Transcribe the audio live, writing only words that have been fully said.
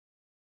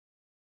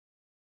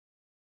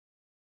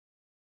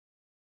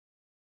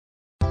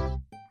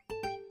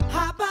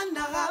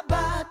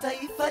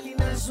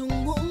taifa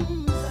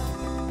linazungumza.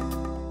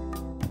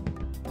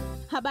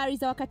 Habari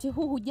za wakati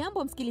huu,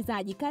 hujambo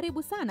msikilizaji,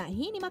 karibu sana.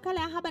 Hii ni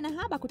makala ya Haba na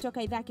Haba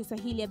kutoka idhaa ya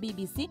Kiswahili ya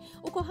BBC.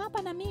 Uko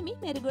hapa na mimi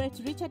Mary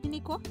Richard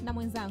niko na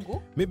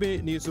mwenzangu. Mimi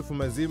ni Yusufu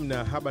Mazim,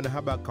 na Haba na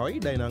Haba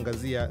kawaida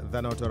inaangazia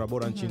dhana ya utawala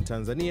bora nchini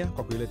Tanzania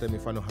kwa kuileta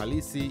mifano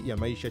halisi ya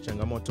maisha,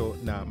 changamoto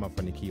na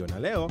mafanikio. Na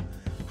leo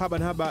Haba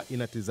na Haba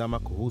inatizama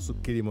kuhusu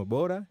kilimo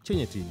bora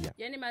chenye tija.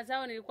 Yaani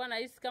mazao nilikuwa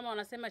nahisi kama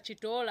wanasema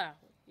chitola.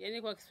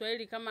 Yaani kwa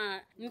Kiswahili kama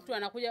mtu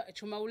anakuja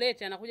chuma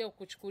ulete anakuja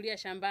kukuchukulia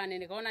shambani.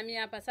 Nikaona mimi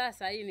hapa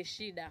sasa hii ni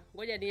shida.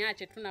 Ngoja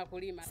niache tu na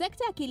kulima.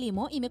 Sekta ya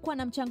kilimo imekuwa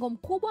na mchango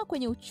mkubwa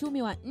kwenye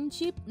uchumi wa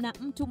nchi na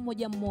mtu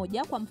mmoja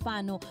mmoja. Kwa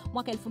mfano,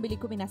 mwaka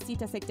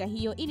 2016 sekta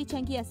hiyo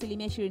ilichangia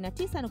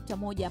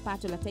 29.1% ya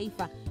pato la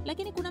taifa.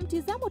 Lakini kuna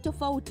mtizamo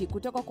tofauti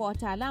kutoka kwa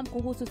wataalamu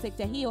kuhusu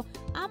sekta hiyo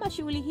ama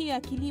shughuli hiyo ya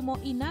kilimo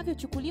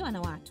inavyochukuliwa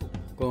na watu.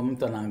 Kwa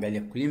mtu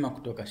anaangalia kulima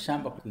kutoka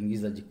shamba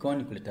kuingiza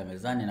jikoni, kuleta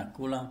mezani na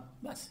kula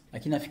basi.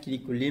 Lakini nafikiri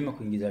kulima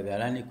kuingiza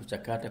ghalani,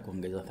 kuchakata,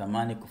 kuongeza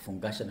thamani,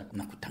 kufungasha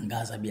na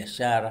kutangaza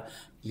biashara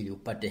ili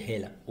upate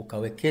hela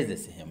ukawekeze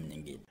sehemu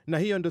nyingine. Na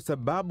hiyo ndio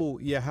sababu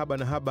ya Haba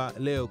na Haba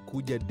leo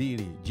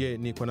kujadili, je,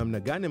 ni kwa namna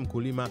gani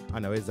mkulima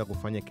anaweza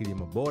kufanya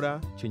kilimo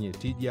bora chenye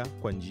tija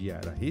kwa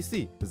njia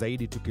rahisi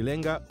zaidi,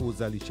 tukilenga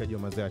uzalishaji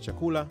wa mazao ya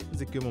chakula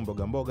zikiwemo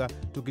mboga mboga,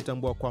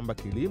 tukitambua kwamba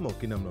kilimo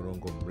kina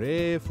mlolongo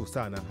mrefu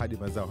sana hadi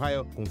mazao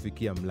hayo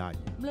kumfikia mlaji.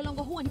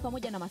 Mlolongo huo ni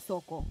pamoja na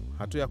masoko,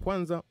 hatua ya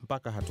kwanza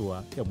mpaka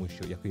hatua ya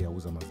mwisho ya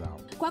kuyauza mazao.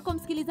 Kwako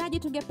msikilizaji,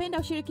 tungependa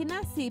ushiriki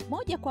nasi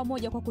moja kwa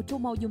moja kwa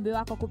kutuma ujumbe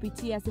wako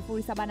kupitia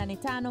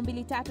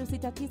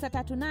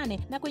 0785236938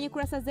 na kwenye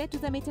kurasa zetu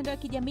za mitandao ya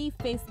kijamii,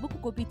 Facebook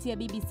kupitia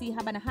BBC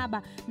Haba na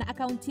Haba, na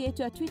akaunti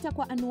yetu ya Twitter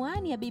kwa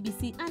anwani ya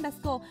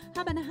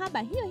BBC_Haba na Haba.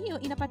 Hiyo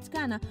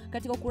inapatikana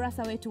katika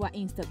ukurasa wetu wa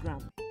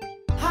Instagram.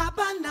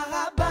 Haba na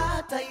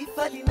Haba,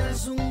 taifa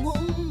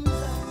linazungumza.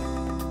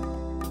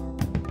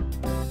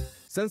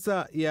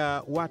 Sensa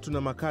ya watu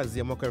na makazi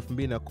ya mwaka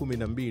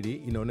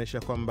 2012 inaonyesha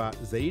kwamba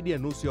zaidi ya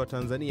nusu ya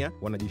Watanzania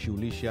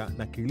wanajishughulisha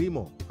na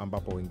kilimo,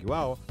 ambapo wengi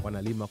wao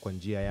wanalima kwa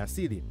njia ya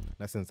asili.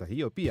 Na sensa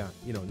hiyo pia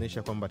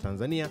inaonyesha kwamba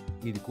Tanzania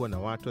ilikuwa na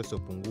watu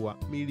wasiopungua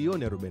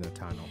milioni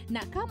 45.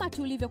 Na kama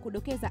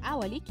tulivyokudokeza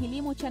awali,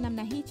 kilimo cha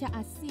namna hii cha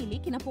asili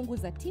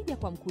kinapunguza tija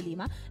kwa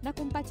mkulima na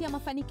kumpatia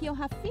mafanikio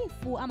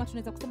hafifu, ama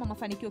tunaweza kusema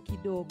mafanikio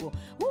kidogo.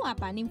 Huu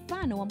hapa ni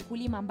mfano wa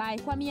mkulima ambaye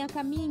kwa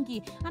miaka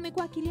mingi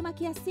amekuwa kilima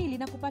kiasili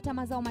na kupata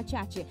mazao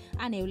machache.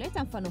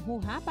 Anayeleta mfano huu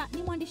hapa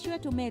ni mwandishi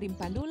wetu Mary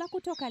Mpandula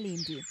kutoka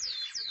Lindi.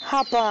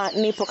 Hapa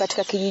nipo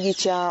katika kijiji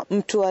cha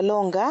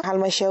Mtualonga,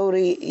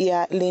 halmashauri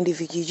ya Lindi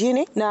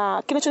vijijini,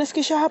 na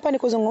kinachonifikisha hapa ni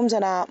kuzungumza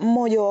na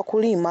mmoja wa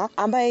wakulima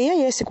ambaye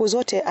yeye siku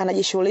zote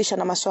anajishughulisha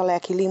na masuala ya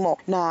kilimo,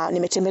 na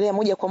nimetembelea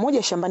moja kwa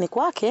moja shambani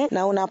kwake.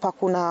 Naona hapa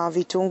kuna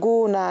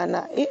vitunguu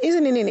na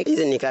hizi ni nini?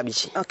 Hizi ni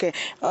kabichi. Okay.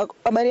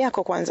 Habari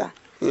yako kwanza?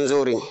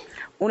 Nzuri.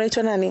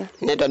 Unaitwa nani?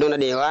 Naitwa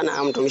Donald Yohana,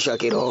 au mtumishi wa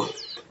kiroho.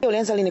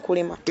 Ulianza lini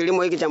kulima?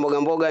 Kilimo hiki cha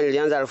mboga mboga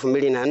nilianza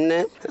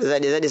 2004.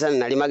 Zaidi sana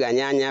nalimaga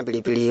nyanya,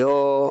 pilipili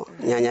hoho,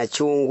 nyanya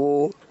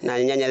chungu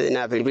na nyanya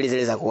na pilipili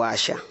zile za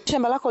kuwasha.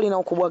 Shamba lako lina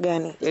ukubwa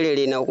gani? Ile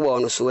lina ukubwa wa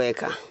nusu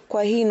eka.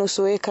 Kwa hii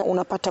nusu eka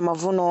unapata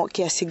mavuno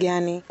kiasi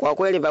gani? Kwa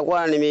kweli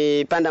pakuwa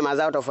nimepanda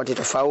mazao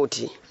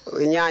tofauti.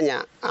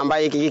 Nyanya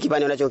ambaye hiki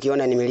kipande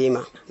unachokiona ni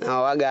milima, na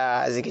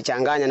waga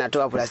zikichanganya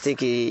natoa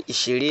plastiki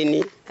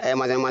 20.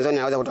 Mwanzo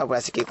naweza kutoa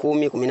plastiki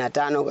 10,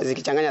 15,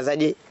 zikichanganya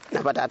zaidi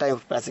napata hata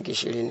plastiki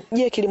 20.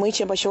 Je, kilimo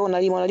hichi ambacho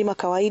unalima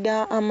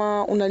kawaida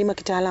ama unalima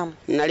kitaalamu?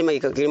 Nalima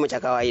kilimo cha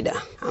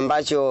kawaida,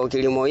 ambacho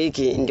kilimo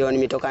hiki ndio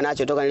nimetoka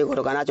nacho toka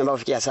nilikotoka nacho mpaka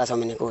kufikia sasa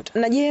umenikuta.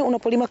 Na je,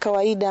 unapolima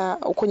kawaida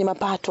kwenye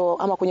mapato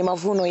ama kwenye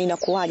mavuno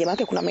inakuaje?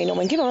 Maana kuna maeneo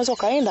mengine unaweza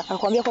kaenda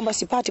akwambia kwamba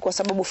sipati kwa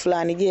sababu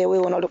fulani. Je,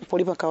 wewe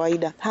unapolima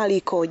kawaida hali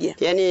ikoje?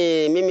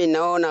 Yaani mimi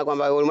naona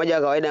kwamba ulimaji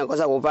wa kawaida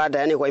nakosa kupata,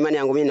 yani kwa imani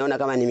yangu mimi naona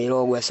kama ni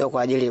milogwa, sio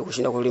kwa ajili ya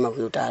kushindwa kulima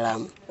kwa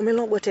utaalamu.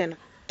 Umelogwa tena?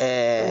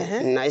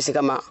 Nahisi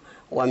kama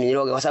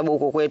wamiroga kwa sababu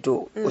huko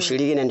kwetu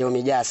ushirikina ndio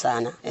umejaa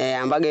sana.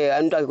 Ambage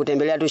mtu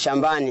akikutembelea tu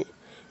shambani,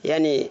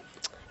 yani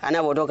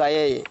anapotoka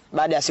yeye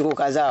baada ya siku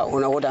kadhaa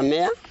unakuta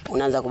mmea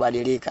unaanza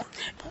kubadilika.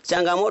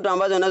 Changamoto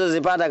ambazo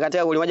unazozipata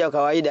katika ulimaji wa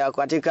kawaida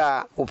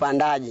katika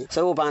upandaji.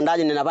 Sababu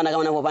upandaji ninapanda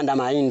kama unapopanda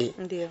mahindi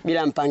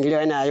bila mpangilio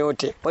aina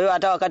yote. Kwa hiyo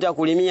hata wakati wa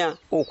kulimia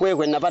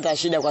ukwekwe ninapata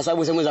shida kwa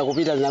sababu sehemu za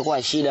kupita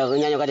zinakuwa shida,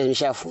 nyanya wakati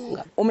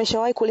zimeshafunga.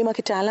 Umeshawahi kulima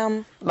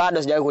kitaalamu?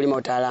 Bado sijawahi kulima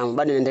utaalamu.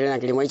 Bado naendelea na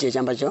kilimo hichi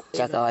ambacho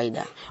cha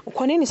kawaida.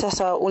 Kwa nini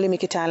sasa ulimi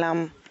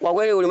kitaalamu? Kwa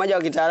kweli ulimaji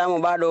wa kitaalamu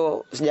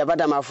bado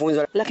sijapata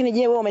mafunzo. Lakini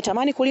je, wewe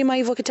umetamani kulima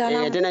hivyo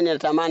kitaalamu? Tena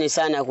ninatamani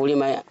sana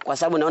kulima kwa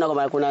sababu naona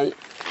kwamba kuna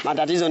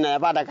matatizo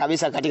ninayapata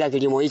kabisa katika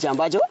kilimo hichi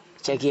ambacho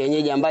cha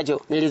kienyeji,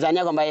 ambacho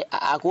nilidhania kwamba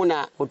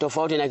hakuna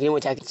utofauti na kilimo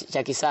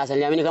cha kisasa.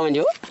 Niliamini kama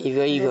ndio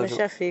hivyo tu.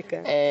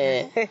 Umeshafika.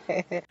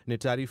 Ni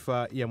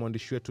taarifa ya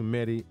mwandishi wetu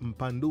Mary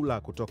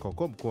Mpandula kutoka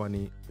huko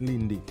mkoani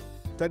Lindi.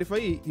 Taarifa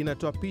hii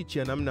inatoa picha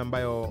ya namna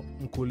ambayo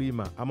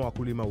mkulima ama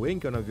wakulima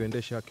wengi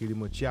wanavyoendesha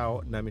kilimo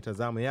chao na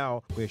mitazamo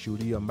yao kwenye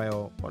shughuli hiyo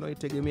ambayo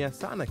wanaitegemea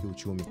sana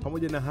kiuchumi.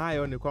 Pamoja na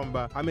hayo ni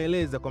kwamba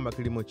ameeleza kwamba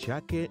kilimo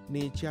chake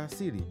ni cha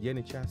asili. Je,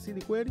 ni cha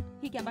asili kweli?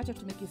 Hiki ambacho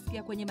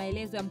tumekisikia kwenye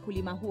maelezo ya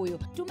mkulima huyo,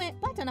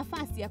 tumepata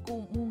nafasi ya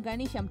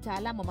kumuunganisha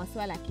mtaalamu wa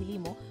masuala ya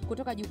kilimo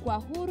kutoka jukwaa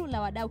huru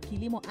la wadau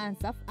kilimo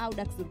ANSAF au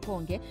Dax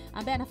Rukonge,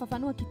 ambaye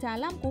anafafanua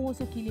kitaalamu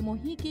kuhusu kilimo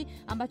hiki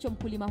ambacho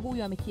mkulima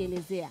huyo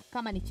amekielezea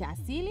kama ni cha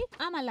asili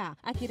ama la,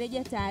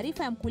 akirejea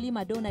taarifa ya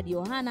mkulima Donald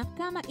Yohana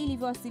kama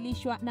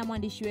ilivyowasilishwa na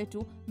mwandishi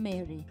wetu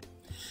Mary.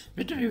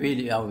 Vitu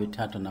viwili au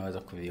vitatu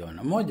naweza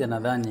kuviona. Moja,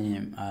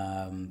 nadhani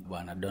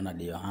bwana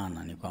Donald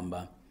Yohana, ni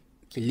kwamba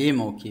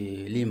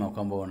kilimo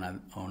kwamba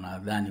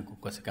unadhani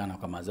kukosekana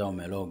kwa mazao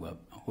melogwa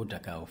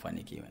hutakaa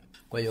ufanikiwe.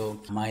 Kwa hiyo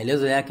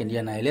maelezo yake ndiyo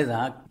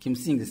anaeleza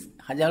kimsingi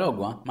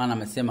hajalogwa, maana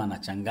amesema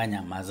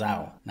anachanganya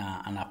mazao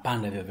na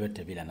anapanda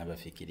vyovyote vile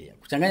anavyofikiria.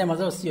 Kuchanganya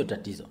mazao sio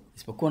tatizo,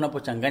 isipokuwa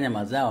unapochanganya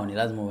mazao ni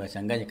lazima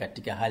uyachanganye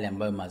katika hali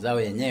ambayo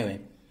mazao yenyewe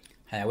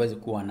hayawezi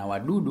kuwa na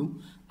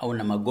wadudu au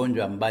na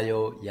magonjwa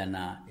ambayo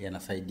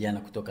yanasaidiana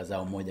kutoka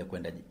zao moja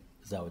kwenda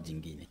zao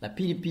jingine. La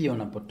pili, pia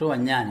unapotoa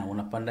nyanya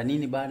unapanda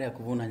nini baada ya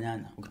kuvuna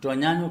nyanya? Ukitoa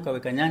nyanya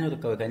ukaweka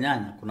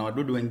nyanya, kuna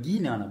wadudu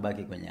wengine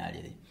wanabaki kwenye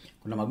ardhi.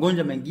 Kuna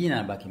magonjwa mengine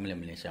yanabaki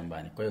mle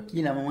shambani. Kwa hiyo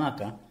kila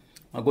mwaka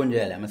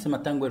magonjwa yale, amesema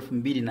tangu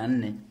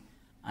 2004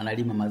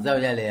 analima mazao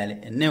yale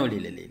eneo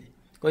lile.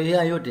 Kwa hiyo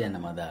haya yote yana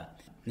madhara.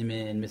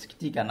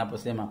 Nimesikitika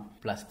anaposema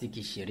plastiki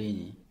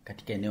 20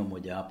 katika eneo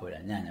moja wapo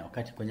la nyanya,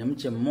 wakati kwenye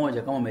mche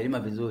mmoja kama umelima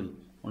vizuri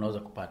unaweza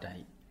kupata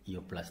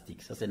hiyo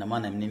plastiki. Sasa ina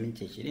maana ni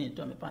miche 20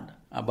 tu amepanda.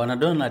 Bwana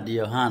Donald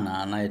Yohana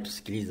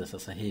anayetusikiliza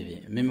sasa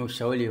hivi, mimi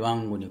ushauri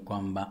wangu ni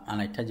kwamba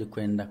anahitaji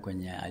kwenda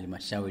kwenye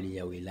halmashauri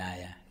ya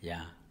wilaya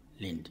ya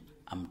Lindi,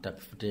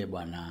 amtafute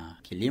bwana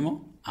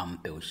kilimo,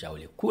 ampe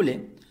ushauri. Kule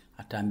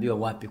ataambiwa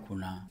wapi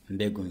kuna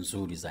mbegu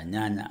nzuri za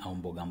nyanya au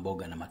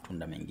mboga na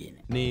matunda mengine.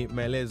 Ni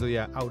maelezo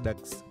ya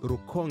Audax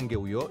Rukonge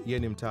huyo, yeye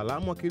ni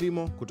mtaalamu wa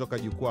kilimo kutoka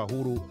jukwaa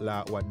huru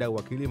la wadau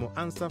wa kilimo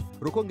ANSAF.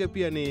 Rukonge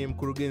pia ni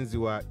mkurugenzi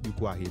wa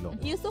jukwaa hilo.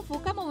 Yusufu,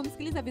 kama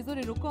umemsikiliza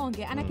vizuri,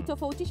 Rukonge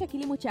anakitofautisha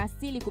kilimo cha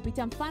asili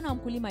kupitia mfano wa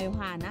mkulima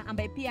Yohana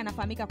ambaye pia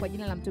anafahamika kwa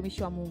jina la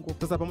mtumishi wa Mungu.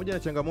 Sasa pamoja na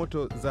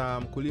changamoto za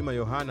mkulima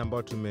Yohana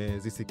ambao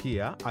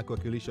tumezisikia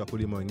akiwakilisha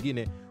wakulima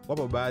wengine,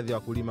 wapo baadhi ya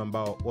wakulima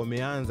ambao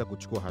wameanza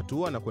kuchukua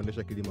hatua na kuendesha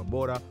kilimo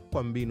bora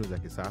kwa mbinu za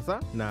kisasa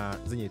na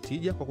zenye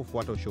tija kwa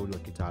kufuata ushauri wa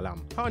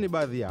kitaalamu. Hawa ni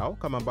baadhi yao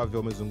kama ambavyo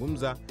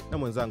wamezungumza na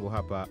mwenzangu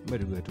hapa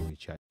Merigoetu.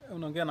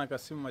 Unaongea na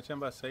Kasimu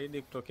Machamba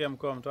Saidi kutokea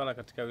mkoa wa Mtwara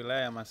katika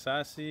wilaya ya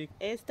Masasi.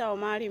 Esther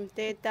Omari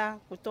Mteta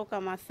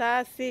kutoka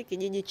Masasi,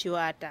 kijiji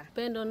Chiwata.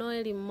 Pendo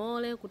Noeli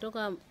Mmole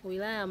kutoka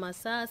wilaya ya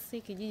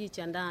Masasi, kijiji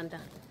cha Ndanda.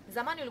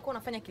 Zamani ulikuwa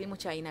unafanya kilimo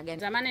cha aina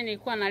gani? Zamani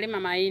nilikuwa nalima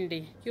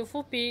mahindi.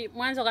 Kiufupi,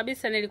 mwanzo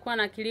kabisa nilikuwa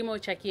na kilimo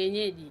cha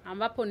kienyeji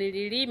ambapo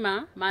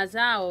nililima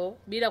mazao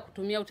bila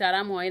kutumia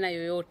utaalamu wa aina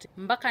yoyote.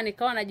 Mpaka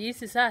nikawa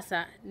najihisi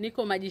sasa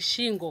niko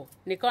majishingo.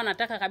 Nikawa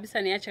nataka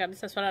kabisa niache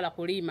kabisa swala la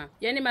kulima.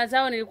 Yaani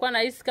mazao nilikuwa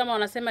nahisi kama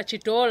wanasema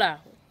chitola.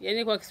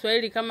 Yaani kwa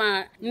Kiswahili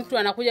kama mtu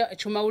anakuja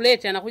chuma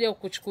ulete anakuja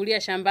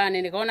kukuchukulia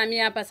shambani. Nikaona mimi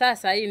hapa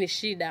sasa hii ni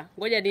shida.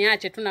 Ngoja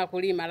niache tu na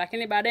kulima.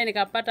 Lakini baadaye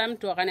nikapata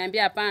mtu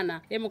akaniambia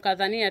hapana, hebu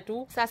kadhania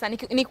tu. Sasa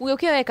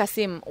nikugeukia wewe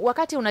Kasimu,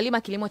 wakati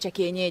unalima kilimo cha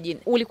kienyeji,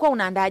 ulikuwa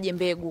unaandaaje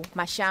mbegu,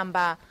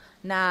 mashamba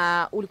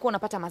na ulikuwa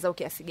unapata mazao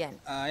kiasi gani?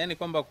 Yaani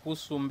kwamba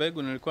kuhusu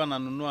mbegu, nilikuwa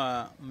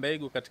nanunua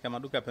mbegu katika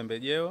maduka ya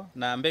pembejeo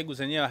na mbegu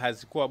zenyewe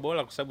hazikuwa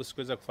bora kwa sababu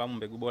sikuweza kufahamu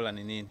mbegu bora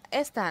ni nini.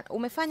 Esther,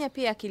 umefanya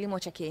pia kilimo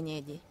cha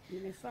kienyeji?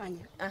 Nimefanya.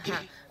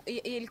 Aha.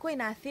 Ilikuwa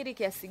inaathiri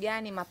kiasi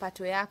gani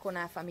mapato yako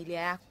na familia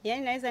yako?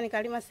 Yaani naweza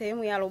nikalima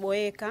sehemu ya robo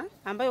eka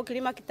ambayo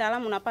kilima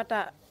kitaalamu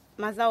unapata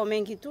mazao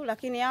mengi tu,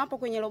 lakini hapo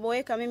kwenye robo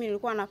eka mimi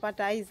nilikuwa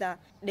napata aiza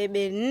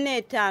debe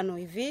 4-5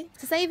 hivi.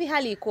 Sasa hivi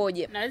hali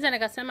ikoje? Naweza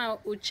nikasema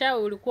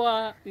uchawi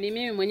ulikuwa ni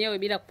mimi mwenyewe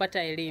bila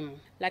kupata elimu.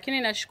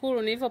 Lakini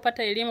nashukuru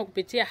nilivyopata elimu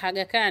kupitia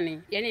Haba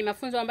Kilimo. Yaani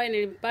mafunzo ambayo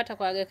nilipata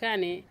kwa Haba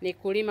Kilimo ni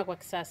kulima kwa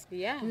kisasa.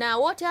 Yeah. Na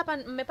wote hapa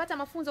mmepata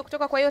mafunzo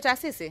kutoka kwa hiyo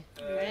taasisi?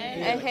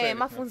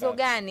 Mafunzo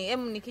gani?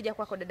 Hebu nikija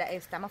kwako dada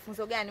Esther,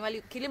 mafunzo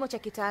gani? Kilimo cha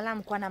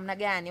kitaalamu kwa namna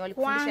gani?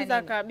 Walikufundisha nini?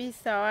 Kwanza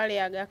kabisa wale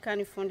Haba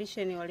Kilimo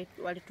Foundation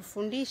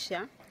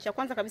walitufundisha, cha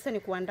kwanza kabisa ni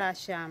kuandaa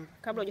shamba.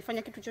 Kabla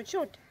hujafanya kitu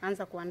chochote,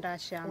 anza kuandaa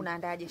shamba.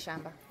 Unaandaaje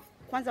shamba?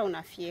 Kwanza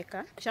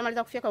unafyeka.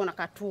 Ukishamaliza kufyeka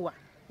unakatua,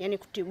 yani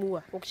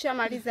kutibua.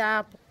 Ukishamaliza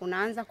hapo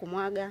unaanza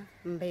kumwaga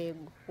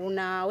mbegu.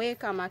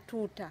 Unaweka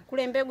matuta.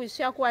 Kule mbegu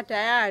ishakuwa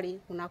tayari,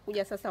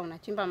 unakuja sasa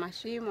unachimba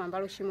mashimo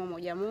ambalo shimo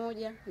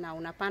moja na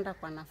unapanda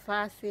kwa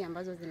nafasi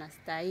ambazo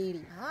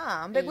zinastahili.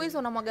 Mbegu hizo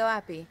unamwaga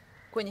wapi?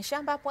 Kwenye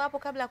shamba hapo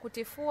kabla ya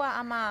kutifua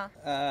ama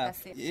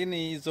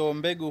Ini hizo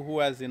mbegu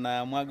huwa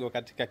zinamwagwa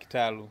katika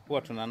kitalu.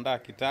 Huwa tunaandaa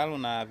kitalu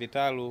na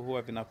vitalu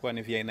huwa vinakuwa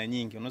ni vya aina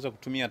nyingi. Unaweza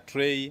kutumia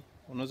tray,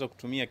 unaweza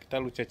kutumia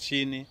kitalu cha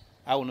chini,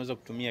 au unaweza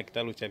kutumia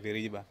kitalu cha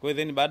viriba. Kwa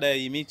hiyo then baada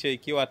ya miche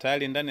ikiwa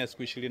tayari ndani ya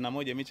siku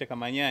 21 miche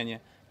kama nyanya,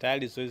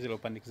 tayari zoezi la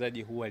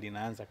upandikizaji huwa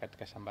linaanza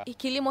katika shamba.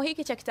 Kilimo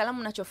hiki cha kitaalamu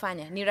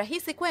mnachofanya ni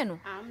rahisi kwenu?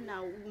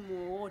 Hamna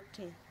ugumu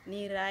wote,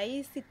 ni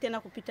rahisi tena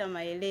kupita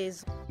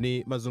maelezo.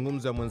 Ni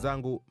mazungumzo ya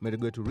mwenzangu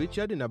Merigwetu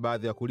Richard na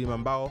baadhi ya wakulima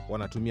ambao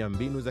wanatumia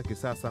mbinu za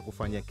kisasa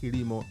kufanya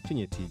kilimo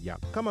chenye tija.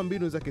 Kama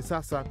mbinu za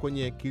kisasa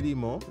kwenye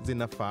kilimo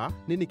zinafaa,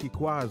 nini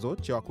kikwazo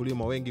cha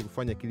wakulima wengi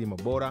kufanya kilimo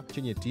bora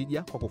chenye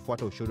tija kwa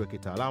kufuata ushauri wa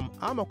kitaalamu,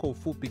 ama kwa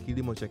ufupi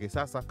kilimo cha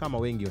kisasa kama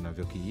wengi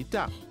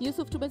wanavyokiita?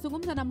 Yusuf,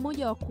 tumezungumza na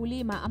mmoja wa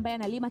wakulima ambaye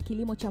analima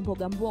kilimo cha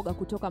mboga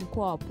kutoka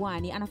mkoa wa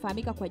Pwani.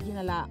 Anafahamika kwa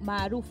jina la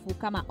maarufu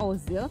kama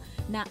Ozil,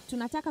 na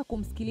tunataka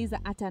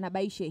kumsikiliza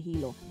atanabaishe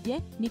hilo.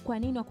 Je, ni kwa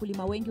nini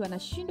wakulima wengi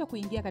wanashindwa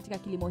kuingia katika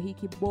kilimo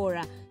hiki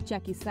bora cha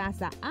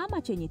kisasa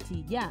ama chenye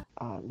tija?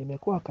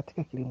 Nimekuwa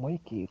katika kilimo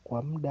hiki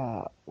kwa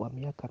muda wa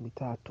miaka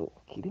 3.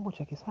 Kilimo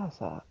cha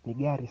kisasa ni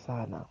gari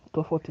sana,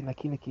 tofauti na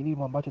kile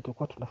kilimo ambacho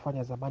tulikuwa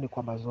tunafanya zamani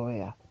kwa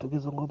mazoea.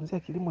 Tukizungumzia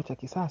kilimo cha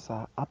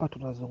kisasa hapa,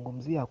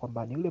 tunazungumzia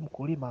kwamba ni yule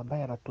mkulima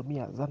ambaye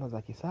anatumia zana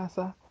za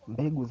kisasa,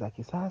 mbegu za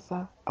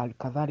kisasa,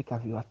 alikadhalika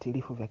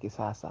viuatilifu vya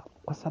kisasa.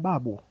 Kwa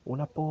sababu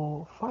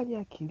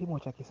unapofanya kilimo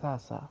cha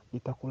kisasa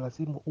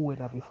itakulazimu uwe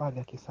na vifaa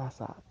vya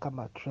kisasa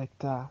kama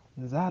trekta,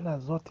 zana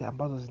zote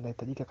ambazo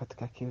zinahitajika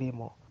katika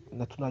kilimo.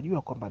 Na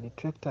tunajua kwamba ni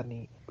trekta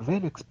ni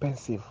very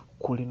expensive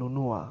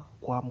kulinunua.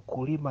 Kwa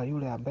mkulima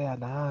yule ambaye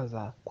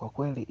anaanza, kwa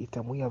kweli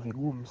itamuia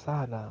vigumu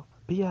sana.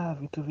 Pia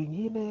vitu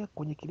vingine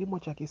kwenye kilimo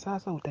cha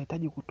kisasa,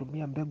 utahitaji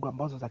kutumia mbegu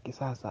ambazo za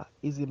kisasa.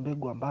 Hizi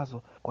mbegu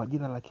ambazo kwa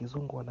jina la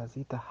kizungu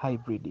wanaziita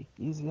hybrid.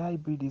 Hizi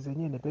hybrid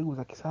zenyewe ni mbegu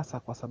za kisasa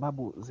kwa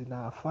sababu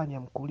zinafanya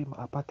mkulima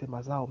apate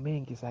mazao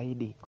mengi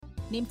zaidi.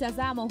 Ni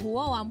mtazamo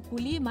huo wa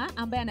mkulima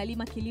ambaye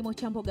analima kilimo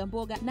cha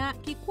mboga, na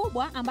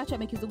kikubwa ambacho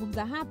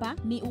amekizungumza hapa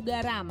ni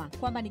ugarama,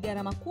 kwamba ni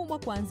gharama kubwa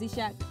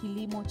kuanzisha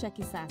kilimo cha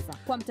kisasa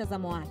kwa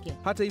mtazamo wake.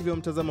 Hata hivyo,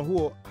 mtazamo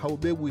huo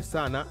haubebwi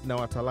sana na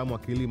wataalamu wa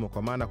kilimo,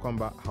 kwa maana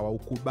kwamba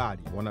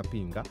hawaukubali,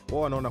 wanapinga.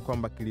 Wao wanaona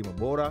kwamba kilimo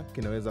bora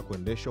kinaweza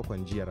kuendeshwa kwa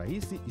njia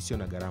rahisi isiyo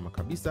na gharama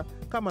kabisa,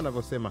 kama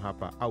anavyosema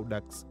hapa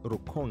Audax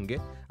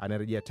Rukonge.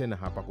 Anarejea tena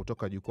hapa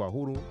kutoka jukwaa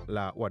huru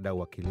la wadau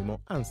wa kilimo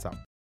ANSA.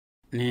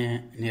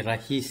 Ni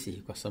rahisi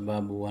kwa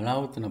sababu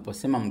walau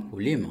tunaposema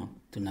mkulima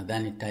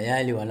tunadhani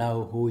tayari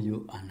walau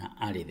huyu ana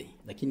ardhi,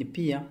 lakini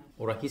pia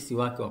urahisi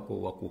wake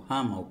wa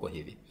kuhama uko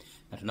hivi.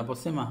 Na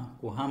tunaposema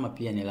kuhama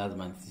pia ni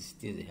lazima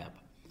nisisitize hapa,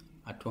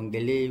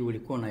 atuongelee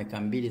ulikuwa na eka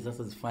 2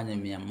 sasa zifanye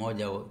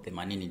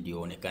 180 ndio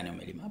uonekane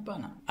umelima.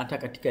 Hapana, hata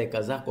katika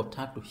eka zako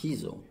 3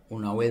 hizo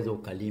unaweza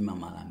ukalima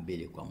mara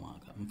 2 kwa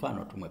mwaka.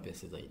 Mfano tu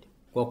mwepesi zaidi,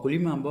 kwa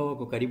wakulima ambao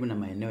wako karibu na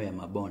maeneo ya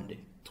mabonde,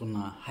 tuna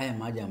haya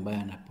maji ambayo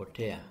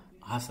yanapotea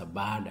hasa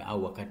baada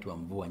au wakati wa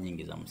mvua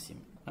nyingi za msimu,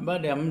 na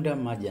baada ya muda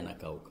maji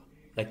yanakauka.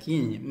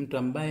 Lakini mtu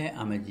ambaye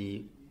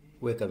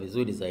amejiweka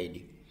vizuri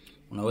zaidi,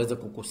 unaweza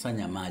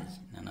kukusanya maji.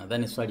 Na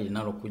nadhani swali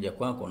linalokuja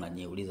kwako,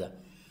 unajiuliza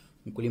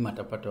mkulima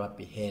atapata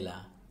wapi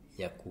hela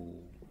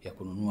ya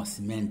kununua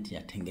simenti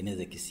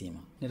atengeneze kisima?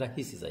 Ni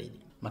rahisi zaidi.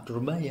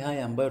 Maturubai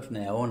haya ambayo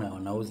tunayaona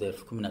wanauza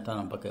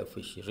 15,000 mpaka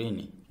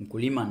 20,000,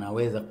 mkulima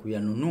anaweza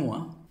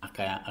kuyanunua,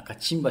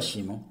 akachimba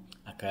shimo,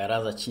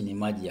 akayaraza chini,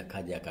 maji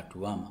yakaja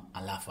yakatuama,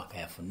 alafu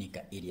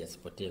akayafunika ili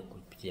yasipotee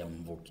kupitia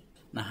mvuke.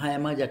 Na haya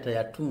maji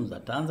atayatunza,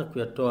 ataanza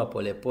kuyatoa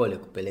polepole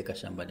kupeleka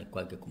shambani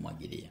kwake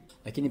kumwagilia.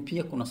 Lakini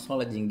pia kuna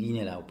swala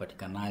jingine la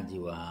upatikanaji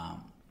wa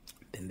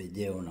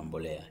pembejeo na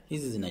mbolea.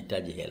 Hizi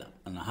zinahitaji hela,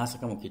 na hasa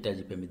kama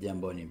ukihitaji pembejeo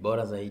ambayo ni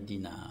bora zaidi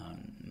na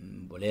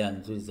mbolea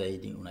nzuri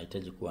zaidi,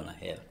 unahitaji kuwa na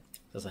hela.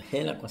 Sasa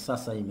hela kwa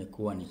sasa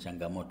imekuwa ni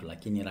changamoto,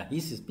 lakini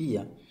rahisi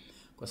pia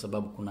kwa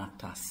sababu kuna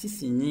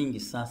taasisi nyingi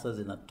sasa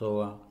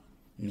zinatoa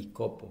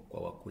mikopo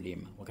kwa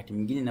wakulima. Wakati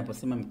mwingine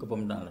ninaposema mikopo,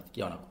 mtu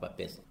anafikia wanakupa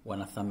pesa.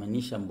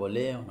 Wanathamanisha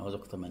mbolea, wanaweza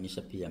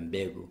kuthamanisha pia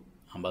mbegu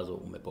ambazo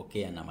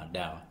umepokea na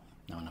madawa,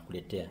 na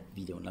wanakuletea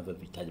vile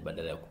unavyohitaji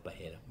badala ya kukupa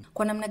hela.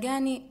 Kwa namna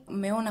gani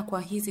mmeona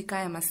kwa hizi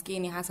kaya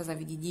maskini hasa za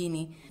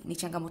vijijini, ni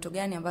changamoto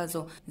gani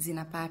ambazo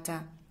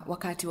zinapata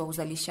wakati wa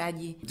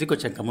uzalishaji? Ziko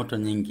changamoto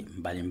nyingi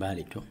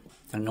mbalimbali tu.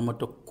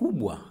 Changamoto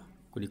kubwa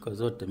kuliko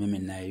zote mimi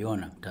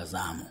ninaiona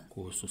mtazamo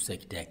kuhusu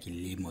sekta ya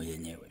kilimo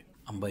yenyewe,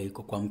 ambayo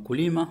iko kwa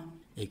mkulima,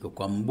 iko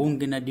kwa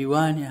mbunge na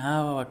diwani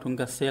hawa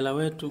watunga sera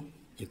wetu,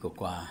 iko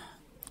kwa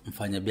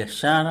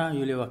mfanyabiashara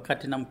yule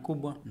wakati na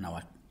mkubwa,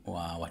 na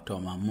watoa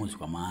maamuzi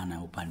kwa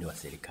maana upande wa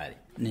serikali.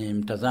 Ni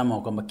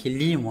mtazamo kwamba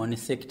kilimo ni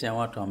sekta ya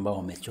watu ambao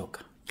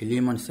wamechoka.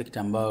 Kilimo ni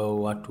sekta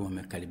ambao watu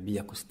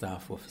wamekaribia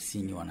kustaafu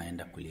ofisini,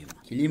 wanaenda kulima.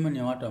 Kilimo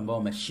ni watu ambao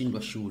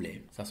wameshindwa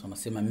shule, sasa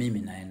wanasema mimi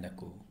naenda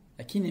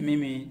Lakini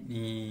mimi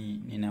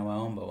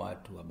ninawaomba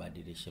watu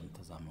wabadilishe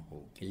mtazamo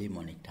huu.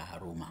 Kilimo ni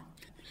taaluma.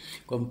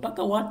 Kwa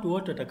mpaka watu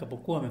wote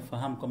watakapokuwa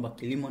wamefahamu kwamba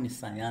kilimo ni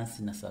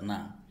sayansi na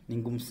sanaa, ni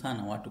ngumu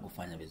sana watu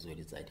kufanya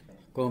vizuri zaidi.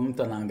 Kwa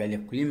mtu anaangalia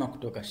kulima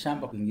kutoka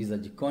shamba, kuingiza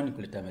jikoni,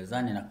 kuleta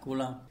mezani na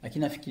kula,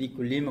 lakini afikiri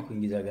kulima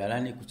kuingiza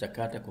ghalani,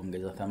 kuchakata,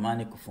 kuongeza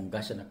thamani,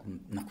 kufungasha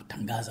na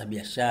kutangaza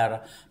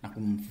biashara na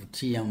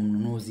kumvutia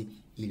mnunuzi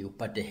ili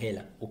upate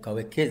hela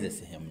ukawekeze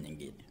sehemu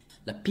nyingine.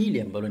 La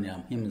pili ambalo ni la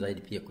muhimu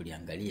zaidi pia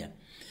kuliangalia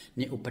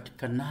ni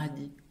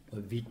upatikanaji wa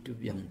vitu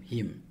vya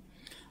muhimu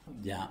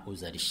vya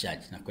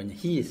uzalishaji. Na kwenye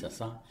hii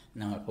sasa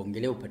na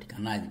kuongelea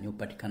upatikanaji, ni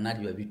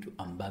upatikanaji wa vitu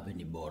ambavyo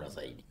ni bora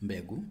zaidi.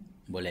 Mbegu,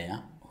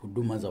 mbolea,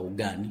 huduma za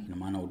ugani, na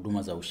maana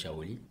huduma za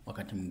ushauri,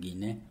 wakati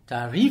mwingine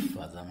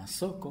taarifa za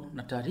masoko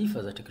na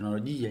taarifa za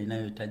teknolojia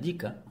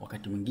inayohitajika,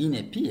 wakati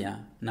mwingine pia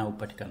na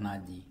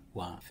upatikanaji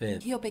wa fedha.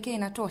 Hiyo pekee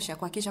inatosha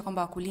kuhakikisha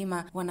kwamba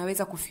wakulima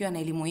wanaweza kufiwa na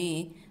elimu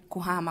hii,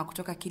 kuhama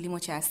kutoka kilimo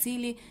cha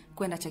asili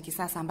kwenda cha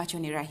kisasa ambacho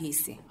ni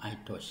rahisi.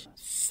 Haitoshi.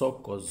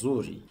 Soko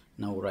zuri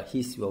na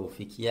urahisi wa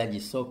ufikiaji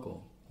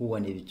soko huwa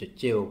ni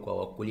vichocheo kwa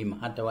wakulima,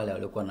 hata wale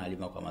waliokuwa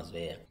wanalima kwa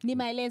mazoea. Ni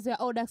maelezo ya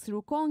Odax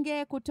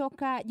Rukonge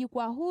kutoka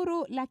Jukwaa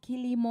Huru la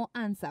Kilimo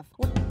ANSAF.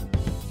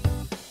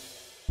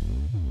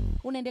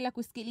 Unaendelea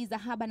kusikiliza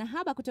Haba na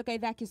Haba kutoka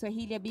idhaa ya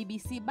Kiswahili ya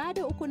BBC.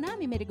 Bado uko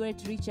nami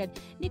Merigoret Richard.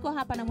 Niko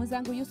hapa na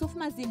mwenzangu Yusuf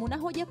Mazimu, na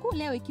hoja kuu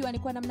leo ikiwa ni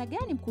kwa namna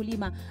gani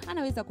mkulima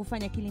anaweza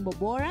kufanya kilimo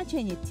bora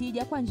chenye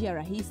tija kwa njia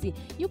rahisi.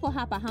 Yuko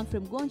hapa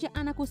Humphrey Mgonja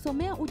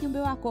anakusomea ujumbe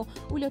wako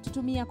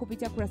uliotutumia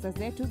kupitia kurasa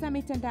zetu za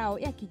mitandao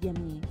ya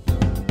kijamii.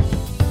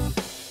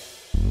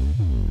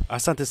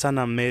 Asante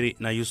sana Mary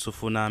na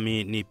Yusufu,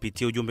 nami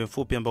nipitie ujumbe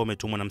mfupi ambao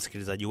umetumwa na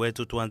msikilizaji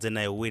wetu. Tuanze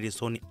naye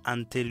Wilson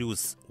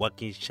Antelius wa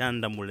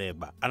Kinshanda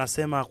Muleba.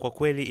 Anasema kwa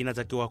kweli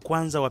inatakiwa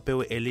kwanza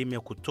wapewe elimu ya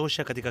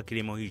kutosha katika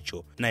kilimo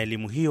hicho, na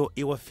elimu hiyo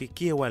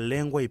iwafikie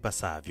walengwa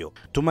ipasavyo.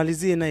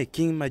 Tumalizie naye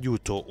King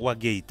Majuto wa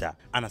Geita.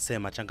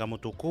 Anasema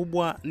changamoto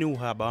kubwa ni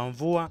uhaba wa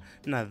mvua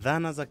na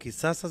dhana za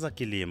kisasa za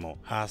kilimo,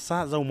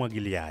 hasa za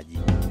umwagiliaji.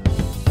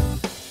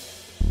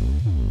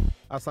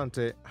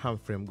 Asante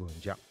Humphrey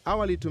Mgonja.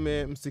 Awali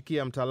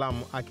tumemsikia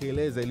mtaalamu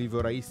akieleza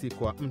ilivyo rahisi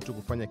kwa mtu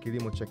kufanya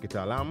kilimo cha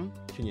kitaalamu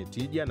chenye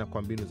tija na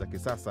kwa mbinu za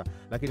kisasa,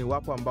 lakini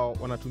wapo ambao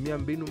wanatumia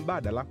mbinu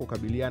mbadala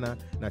kukabiliana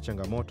na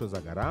changamoto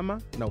za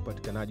gharama na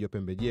upatikanaji wa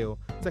pembejeo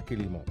za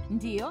kilimo.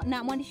 Ndiyo,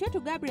 na mwandishi wetu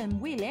Gabriel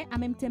Mwile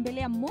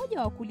amemtembelea mmoja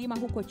wa wakulima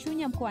huko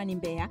Chunya mkoani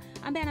Mbeya,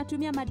 ambaye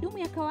anatumia madumu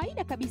ya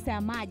kawaida kabisa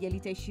ya maji ya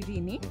lita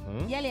 20,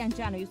 yale ya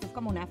njano, Yusuf,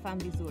 kama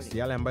unafahamu vizuri. Si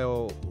yale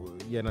ambayo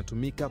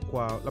yanatumika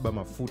kwa labda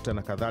mafuta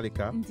na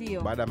kadhalika.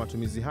 Baada ya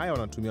matumizi haya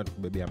wanatumia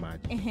kubebea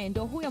maji.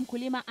 Ndio huyo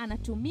mkulima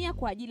anatumia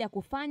kwa ajili ya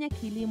kufanya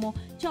kilimo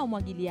cha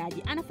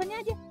umwagiliaji.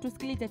 Anafanyaje?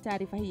 Tusikilize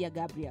taarifa hii ya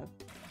Gabriel.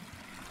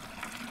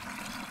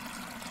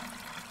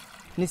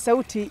 Ni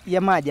sauti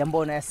ya maji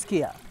ambayo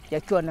unayasikia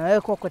yakiwa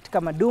yanawekwa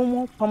katika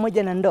madumu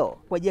pamoja na ndoo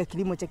kwa ajili ya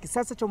kilimo cha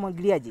kisasa cha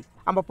umwagiliaji,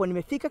 ambapo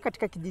nimefika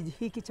katika kijiji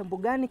hiki cha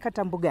Mbugani,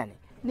 kata Mbugani.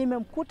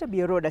 Nimemkuta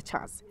Biroda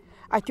Charles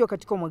akiwa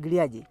katika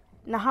umwagiliaji,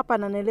 na hapa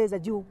anaeleza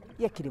juu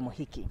ya kilimo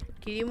hiki.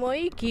 Kilimo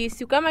hiki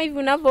si kama hivi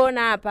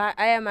unavyoona hapa,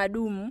 haya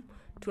madumu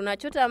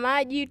tunachota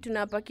maji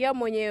tunapakia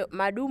mwenye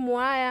madumu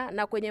haya,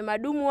 na kwenye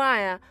madumu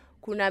haya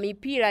kuna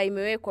mipira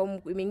imewekwa,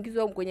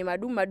 imeingizwa kwenye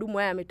madumu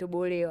haya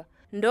yametobolewa.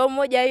 Ndoo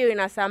moja hiyo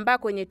inasambaa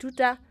kwenye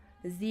tuta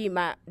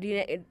zima.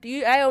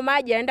 Hayo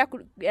maji yanaenda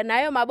na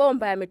hayo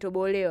mabomba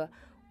yametobolewa.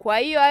 Kwa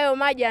hiyo hayo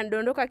maji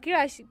yanadondoka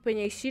kila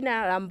penye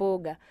shina la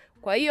mboga.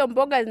 Kwa hiyo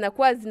mboga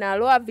zinakuwa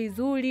zinaloa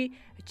vizuri.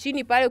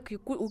 Chini pale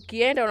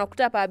ukienda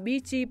unakuta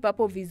pabichi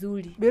papo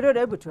vizuri. Biroda,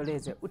 hebu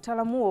tueleze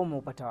utaalamu huo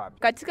umeupata wapi?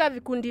 Katika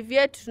vikundi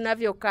vyetu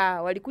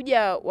tunavyokaa,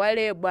 walikuja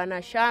wale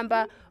bwana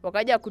shamba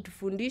wakaja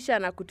kutufundisha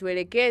na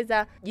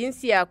kutuelekeza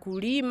jinsi ya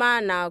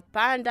kulima na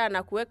panda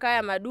na kuweka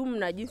haya madumu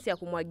na jinsi ya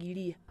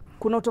kumwagilia.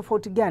 Kuna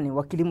utofauti gani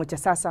wa kilimo cha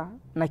sasa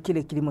na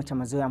kile kilimo cha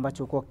mazoea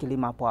ambacho ulikuwa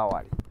kilima hapo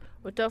awali?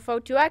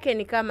 Utofauti wake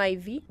ni kama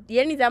hivi.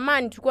 Yaani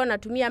zamani tulikuwa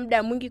tunatumia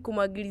muda mwingi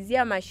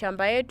kumwagilizia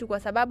mashamba yetu kwa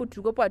sababu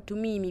tulikuwa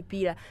tutumii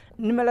mipira.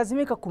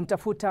 Nimelazimika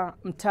kumtafuta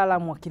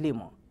mtaalamu wa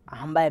kilimo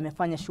ambaye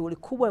amefanya shughuli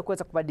kubwa ya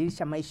kuweza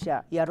kubadilisha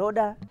maisha ya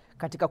Roda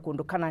katika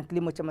kuondokana na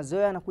kilimo cha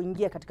mazoea na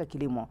kuingia katika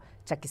kilimo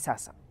cha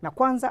kisasa. Na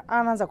kwanza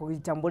anaanza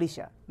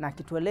kujitambulisha na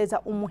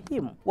akitueleza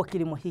umuhimu wa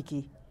kilimo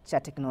hiki cha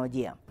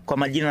teknolojia. Kwa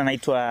majina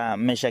naitwa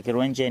Mesha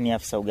Kirwenje, ni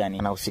afisa ugani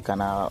nahusika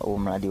na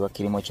mradi wa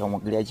kilimo cha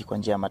umwagiliaji kwa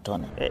njia ya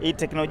matone. Hii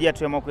teknolojia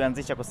tumeamua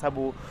kuanzisha kwa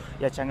sababu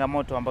ya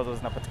changamoto ambazo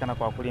zinapatikana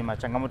kwa wakulima.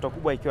 Changamoto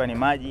kubwa ikiwa ni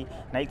maji,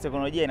 na hii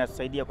teknolojia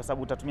inatusaidia kwa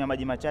sababu utatumia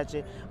maji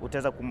machache,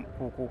 utaweza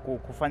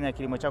kufanya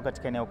kilimo chako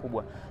katika eneo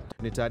kubwa.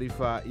 Ni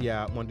taarifa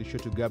ya mwandishi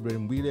wetu Gabriel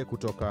Mbwile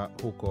kutoka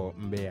huko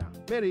Mbeya.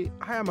 Mary,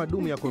 haya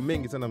madumu yako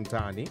mengi sana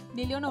mtaani.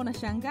 Niliona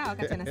unashangaa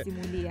wakati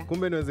anasimulia.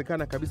 Kumbe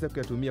inawezekana kabisa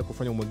kuyatumia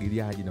kufanya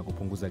umwagiliaji na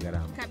kupunguza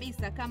gharama.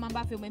 Kabisa, kama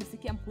ambavyo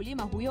umemsikia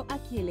mkulima huyo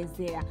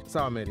akielezea.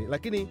 Sawa Mary,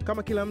 lakini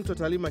kama kila mtu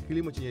atalima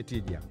kilimo chenye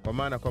tija, kwa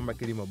maana kwamba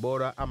kilimo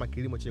bora ama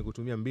kilimo chenye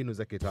kutumia mbinu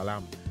za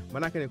kitaalamu,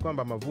 manake ni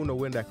kwamba mavuno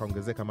huenda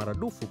yakaongezeka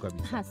maradufu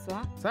kabisa.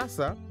 Haswa.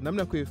 Sasa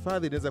namna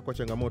kuhifadhi inaweza kuwa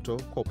changamoto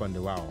kwa upande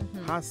wao.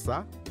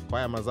 Hasa kwa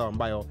haya mazao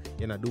ambayo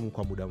yanadumu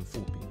kwa muda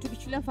mfupi.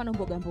 Tukichukulia mfano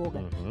mboga mboga.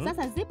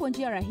 Sasa zipo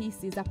njia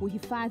rahisi za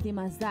kuhifadhi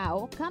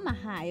mazao kama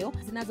hayo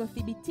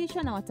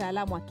zinazothibitishwa na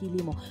wataalamu wa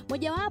kilimo.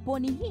 Mojawapo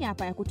ni hii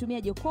hapa ya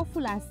kutumia jokofu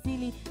la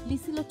asili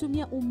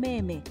lisilotumia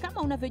umeme.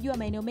 Kama unavyojua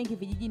maeneo mengi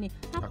vijijini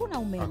hakuna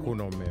umeme.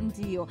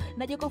 Ndio.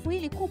 Na jokofu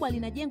hili kubwa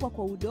linajengwa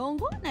kwa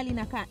udongo na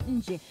linakaa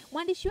nje.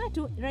 Mwandishi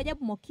wetu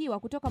Rajabu Mokiwa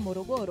kutoka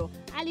Morogoro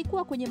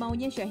alikuwa kwenye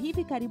maonyesho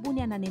hivi karibuni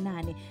ya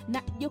 88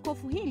 na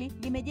jokofu hili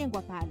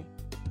limejengwa pale.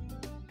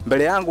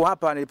 Mbele yangu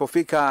hapa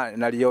nilipofika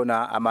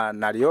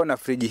naliona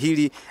friji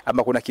hili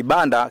ama kuna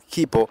kibanda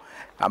kipo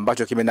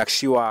ambacho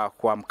kimenakshiwa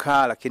kwa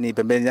mkaa, lakini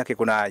pembeni yake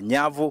kuna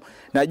nyavu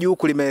na juu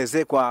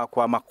kulimeezekwa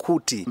kwa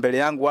makuti. Mbele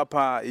yangu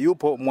hapa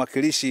yupo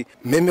mwakilishi.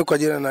 Mimi kwa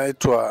jina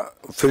naitwa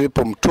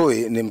Filipo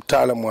Mtui, ni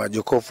mtaalamu wa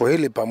jokofu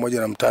hili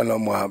pamoja na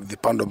mtaalamu wa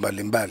vipando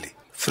mbalimbali.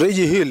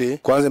 Friji hili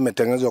kwanza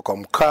imetengenezwa kwa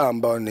mkaa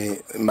ambao ni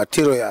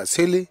material ya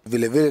asili,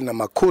 vile vile na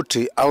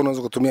makuti au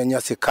unaweza kutumia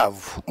nyasi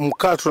kavu.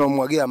 Mkaa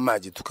tunamwagia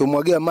maji.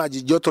 Tukimwagia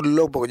maji, joto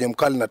lililopo kwenye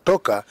mkaa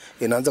linatoka,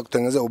 inaanza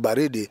kutengeneza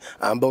ubaridi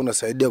ambao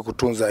unasaidia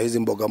kutunza hizi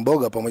mboga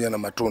mboga pamoja na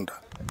matunda.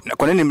 Na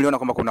kwa nini mliona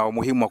kwamba kuna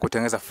umuhimu wa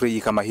kutengeneza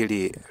friji kama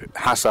hili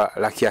hasa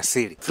la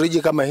kiasili?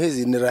 Friji kama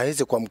hizi ni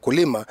rahisi kwa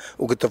mkulima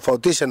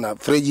ukitofautisha na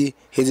friji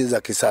hizi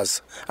za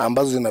kisasa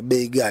ambazo zina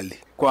bei ghali.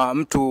 Kwa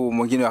mtu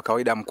mwingine wa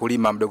kawaida,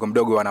 mkulima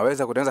mdogo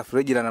anaweza kutengeneza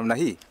friji la namna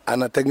hii?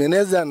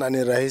 Anatengeneza na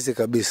ni rahisi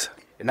kabisa.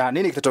 Na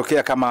nini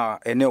kitatokea kama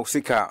eneo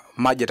husika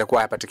maji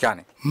yatakuwa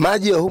hayapatikani?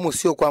 Maji ya humu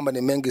sio kwamba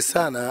ni mengi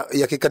sana.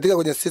 Yakikatika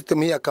kwenye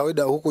system hii ya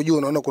kawaida, huku juu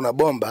unaona kuna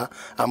bomba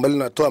ambalo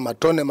linatoa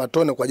matone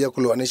kwa ajili ya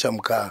kulowanisha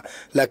mkaa.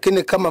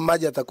 Lakini kama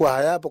maji yatakuwa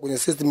hayapo kwenye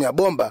system ya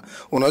bomba,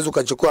 unaweza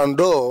ukachukua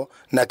ndoo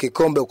na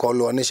kikombe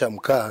ukalowanisha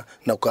mkaa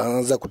na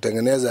ukaanza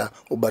kutengeneza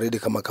ubaridi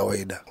kama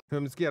kawaida.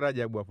 Tumemsikia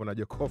Rajabu hapo na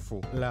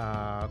jokofu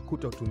la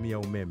kutotumia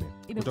umeme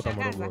kutoka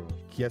Morogoro.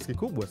 Kiasi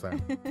kikubwa sana.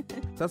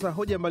 Sasa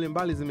hoja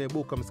mbalimbali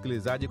zimeibuka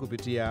msikilizaji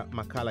kupitia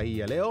makala hii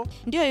ya leo.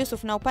 Ndio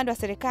Yusuf, na upande wa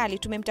serikali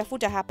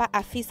tumemtafuta hapa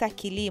afisa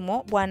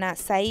kilimo Bwana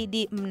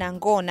Saidi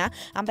Mnangona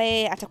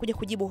ambaye atakuja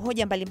kujibu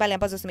hoja mbalimbali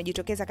ambazo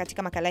zimejitokeza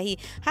katika makala hii,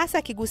 hasa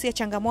akigusia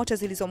changamoto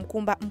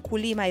zilizomkumba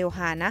mkulima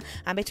Yohana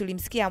ambaye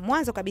tulimsikia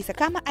mwanzo kabisa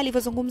kama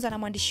alivyozungumza na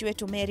mwandishi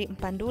wetu Mary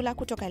Mpandula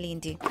kutoka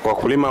Lindi.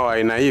 Wakulima wa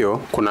aina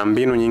hiyo kuna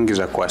mbinu nyingi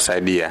za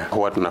kuwasaidia.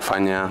 Huwa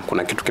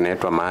kuna kitu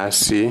kinaitwa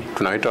maasi.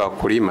 Tunawaita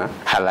wakulima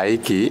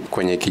halaiki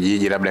kwenye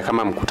kijiji, labda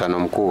kama mkutano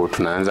mkuu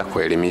tunaanza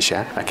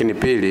kuelimisha. Lakini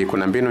pili,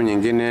 kuna mbinu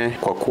nyingine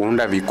kwa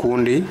kuunda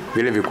vikundi.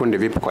 Vile vikundi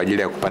vipo kwa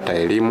ajili ya kupata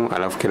elimu,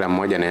 alafu kila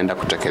mmoja anaenda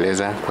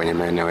kutekeleza kwenye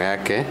maeneo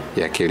yake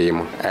ya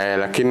kilimo.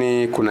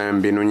 Lakini kuna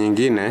mbinu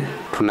nyingine,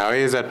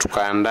 tunaweza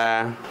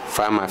tukaandaa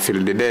Farmer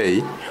Field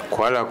Day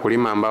kwa wale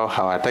wakulima ambao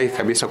hawataki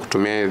kabisa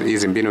kutumia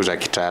hizi mbinu za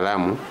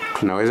kitaalamu.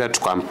 Tunaweza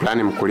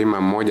tukamplani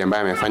mkulima mmoja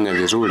ambaye amefanya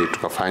vizuri,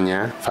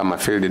 tukafanya Farmer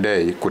Field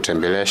Day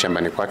kutembelea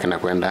shambani kwake na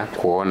kwenda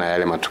kuona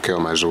yale matokeo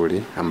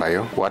mazuri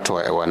ambayo watu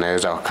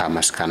wanaweza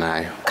wakahamasika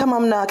nayo. Kama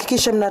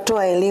mnahakikisha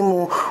mnatoa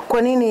elimu,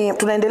 kwa nini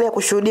tunaendelea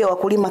kushuhudia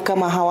wakulima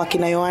kama hawa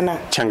kina Yohana?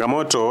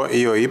 Changamoto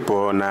hiyo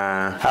ipo,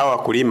 na hawa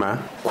wakulima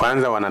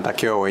kwanza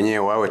wanatakiwa wenyewe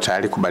wawe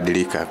tayari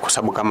kubadilika, kwa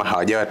sababu kama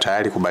hawajawa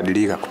tayari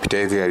kubadilika kupitia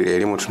hizi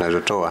elimu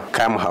tunazotoa,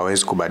 kama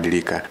hawezi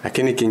kubadilika.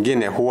 Lakini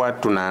kingine, huwa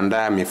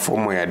tunaandaa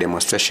mifumo ya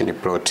demonstration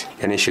plot.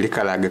 Yaani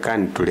shirika la Haba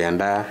Kilimo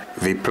tuliandaa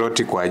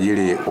viploti kwa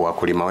ajili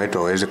wakulima wetu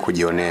waweze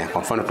kujionea.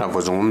 Kwa mfano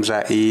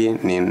tunavyozungumza, hii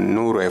ni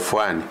Nuru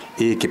F1,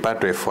 hii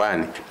Kipato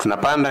F1.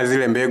 Tunapanda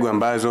zile mbegu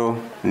ambazo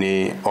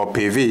ni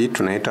OPV,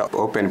 tunaita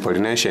open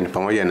pollination,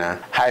 pamoja na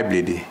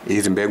hybrid,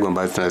 hizi mbegu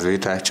ambazo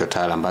tunazoita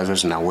chotara, ambazo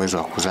zina uwezo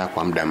wa kuzaa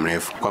kwa muda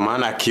mrefu. Kwa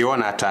maana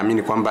akiona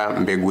ataamini kwamba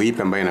mbegu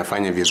ipi ambayo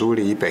inafanya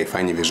vizuri, ipi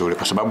haifanyi vizuri,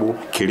 kwa sababu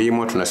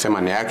kilimo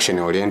tunasema ni action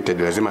oriented,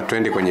 lazima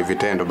twende kwenye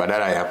vitendo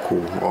badala ya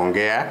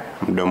kuongea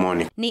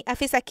mdomoni. Ni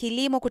afisa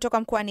kilimo kutoka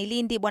mkoani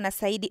Lindi Bwana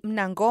Saidi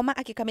Mnangoma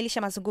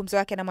akikamilisha mazungumzo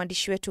yake na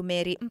mwandishi wetu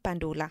Mary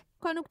Mpandula.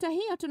 Kwa nukta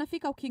hiyo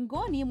tunafika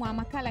ukingoni mwa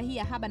makala hii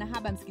ya Haba na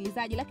Haba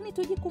msikilizaji, lakini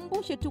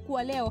tujikumbushe tu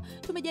kuwa leo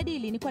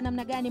tumejadili ni kwa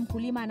namna gani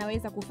mkulima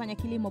anaweza kufanya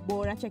kilimo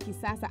bora cha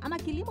kisasa ama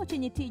kilimo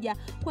chenye tija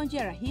kwa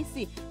njia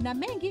rahisi, na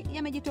mengi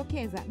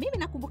yamejitokeza. Mimi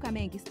nakumbuka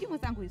mengi, sijui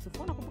mwenzangu Yusuf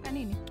unakumbuka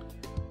nini?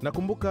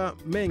 Nakumbuka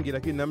mengi,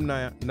 lakini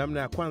namna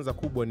ya kwanza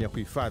kubwa ni ya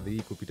kuhifadhi hii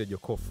kupitia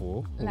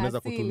jokofu. Unaweza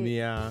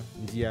kutumia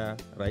njia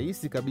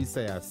rahisi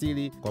kabisa ya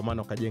asili, kwa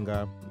maana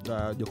ukajenga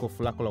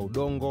jokofu lako la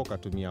udongo,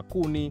 ukatumia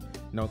kuni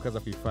na ukaweza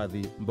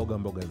kuhifadhi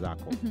mboga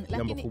zako.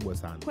 Jambo kubwa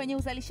sana. Kwenye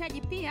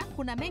uzalishaji pia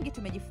kuna mengi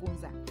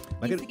tumejifunza.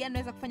 Jinsi gani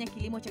unaweza kufanya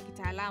kilimo cha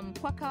kitaalamu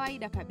kwa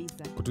kawaida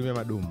kabisa. Kutumia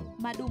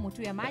madumu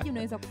tu ya maji,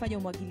 unaweza kufanya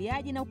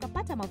umwagiliaji na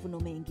ukapata mavuno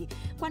mengi.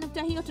 Kwa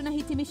nukta hiyo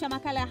tunahitimisha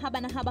makala ya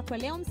Haba na Haba kwa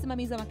leo.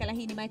 Msimamizi wa makala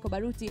hii ni Michael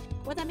Baruti.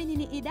 Wadhamini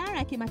ni idara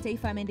ya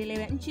kimataifa ya maendeleo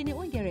ya nchini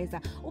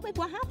Uingereza.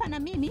 Umekuwa hapa na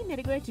mimi ni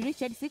Regret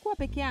Richard, sikuwa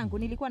peke yangu,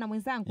 nilikuwa na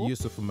mwenzangu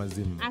Yusuf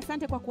Mazimu.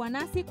 Asante kwa kuwa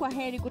nasi. Kwa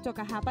heri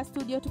kutoka hapa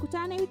studio,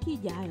 tukutane wiki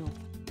ijayo.